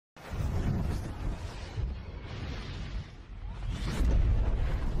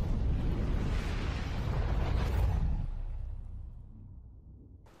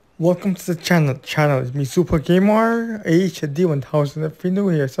Welcome to the channel. It's me, Super Gamer HD 1000. If you're new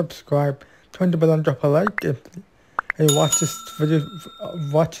here, subscribe, turn the bell on, drop a like, and watch this video.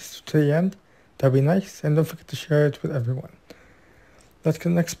 Watch this to the end. That'd be nice, and don't forget to share it with everyone. Let's get the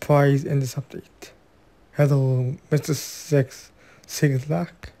next prize in this update. Hello, Mr.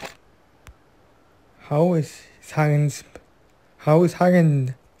 Siglak. How is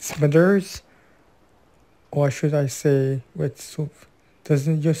Hagen Smithers? Or should I say,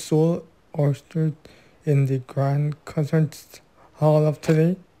 doesn't your soul orchestrate in the grand concert hall of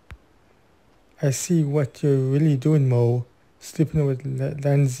today? I see what you're really doing, Mo. Sleeping with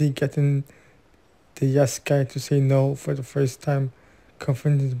Lindsay, getting the yes guy to say no for the first time,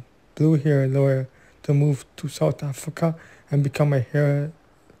 convincing the blue-hair lawyer to move to South Africa and become a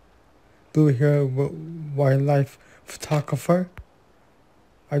blue-hair wildlife photographer.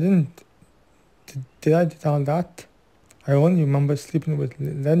 Did I do all that? I only remember sleeping with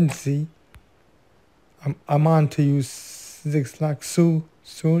Lindsay. I'm on to you, Zigzag soon.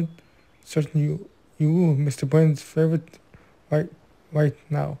 Certainly you, Mr. Burns' favorite right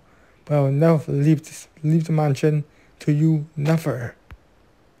now. But I will never leave the mansion to you, never.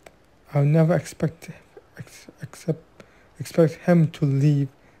 I'll never expect him to leave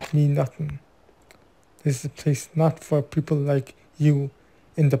me nothing. This is a place not for people like you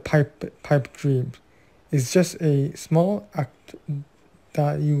in the pipe dreams. It's just a small act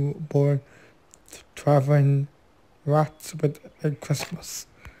that you born traveling rats with at Christmas.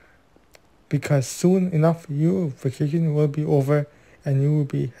 Because soon enough your vacation will be over and you will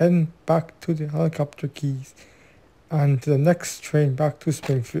be heading back to the helicopter keys and to the next train back to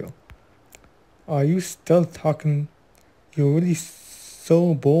Springfield. Are you still talking? You're really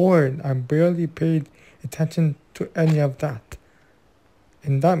so bored. I barely paid attention to any of that.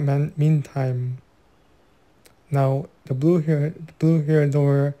 In that meantime, now the blue-hair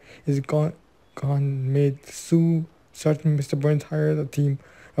lawyer is gone. Made Sue certain Mr. Burns hired a team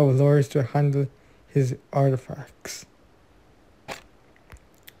of lawyers to handle his artifacts,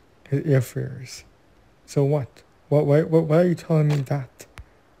 his airfares. So what? Why are you telling me that?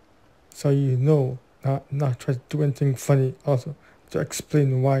 So you know, not try to do anything funny. Also, to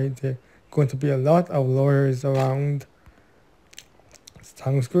explain why there going to be a lot of lawyers around.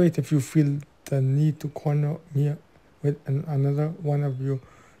 Sounds great. If you feel the need to corner me with another one of your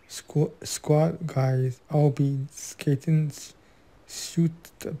squad guys, I'll be skating, shoot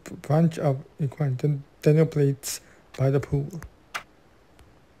the branch of dinner plates by the pool.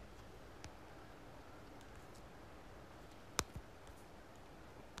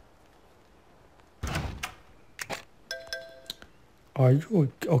 Are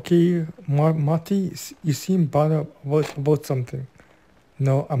you okay, Marty? You seem bothered about something.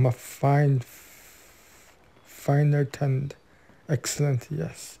 No, I'm a finer tend. Excellent,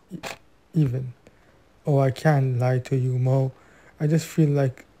 yes. Even. Oh, I can't lie to you, Mo. I just feel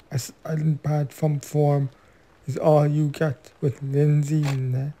like a silent bad form is all you get with Lindsay.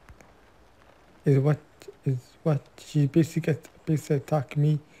 Is what she basically attacked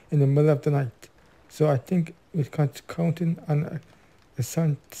me in the middle of the night. So I think we're counting on a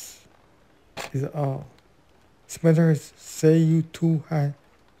sense is all. Smithers say you two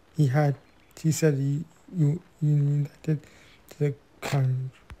he said you united to the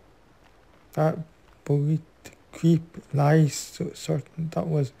con. That bullied creep lies so certain that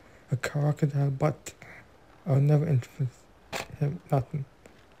was a crocodile, but I'll never influence him nothing.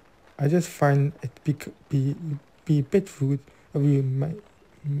 I just find it be a bit rude of you,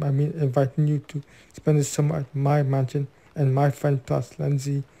 inviting you to spend the summer at my mansion and my friend plus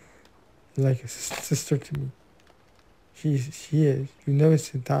Lindsay like a sister to me. She is. You never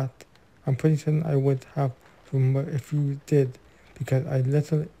said that. I'm pretty certain I would have remembered if you did, because I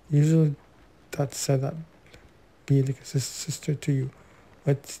usually that said that be like a sister to you.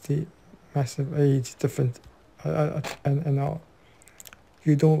 What's the massive age difference and all?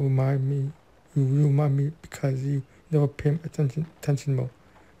 You don't remind me. You remind me because you never pay attention more.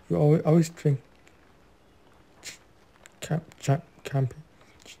 You always drink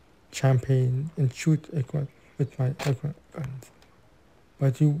champagne and shoot with my guns.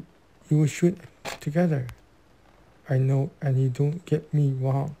 But you will shoot together. I know, and you don't get me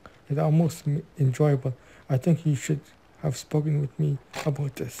wrong. It's almost enjoyable. I think you should have spoken with me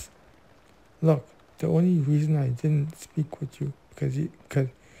about this. Look, the only reason I didn't speak with you because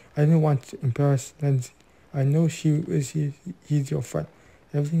I didn't want to embarrass Lindsay. I know he's your friend.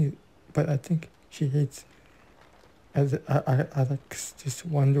 But I think she hates Alex just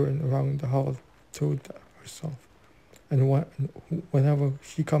wandering around the hall to herself. And whenever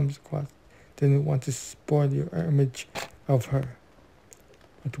she comes across, didn't want to spoil your image of her.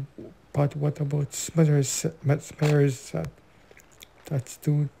 But what about Smithers? Smithers said, "That's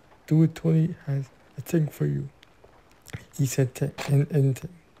dude totally has a thing for you." He said anything.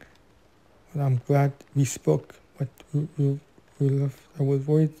 Well, I'm glad we spoke, but we left. I was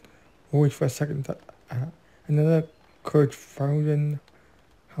worried for a second that another Kurt Howden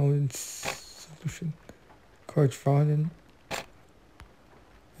solution. Kurt Fowden,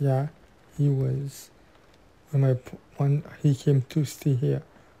 yeah, he was when he came to stay here.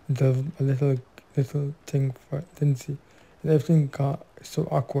 The a little thing for Lindsay, and everything got so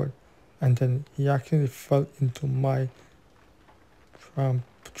awkward, and then he actually fell into my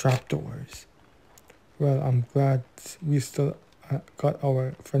trapdoors. Well, I'm glad we still got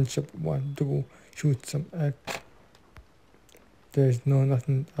our friendship. Want to go shoot some egg? There's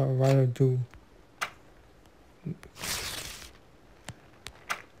nothing I'd rather do.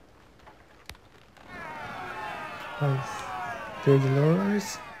 Nice. There's the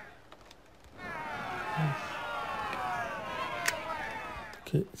lowers. Nice.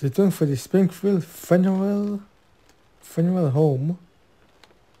 Okay, so time for the Springfield Funeral Home.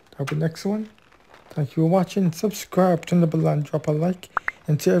 That'll be the next one. Thank you for watching. Subscribe, turn the bell on, drop a like,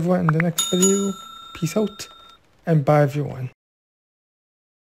 and to everyone in the next video, peace out and bye everyone.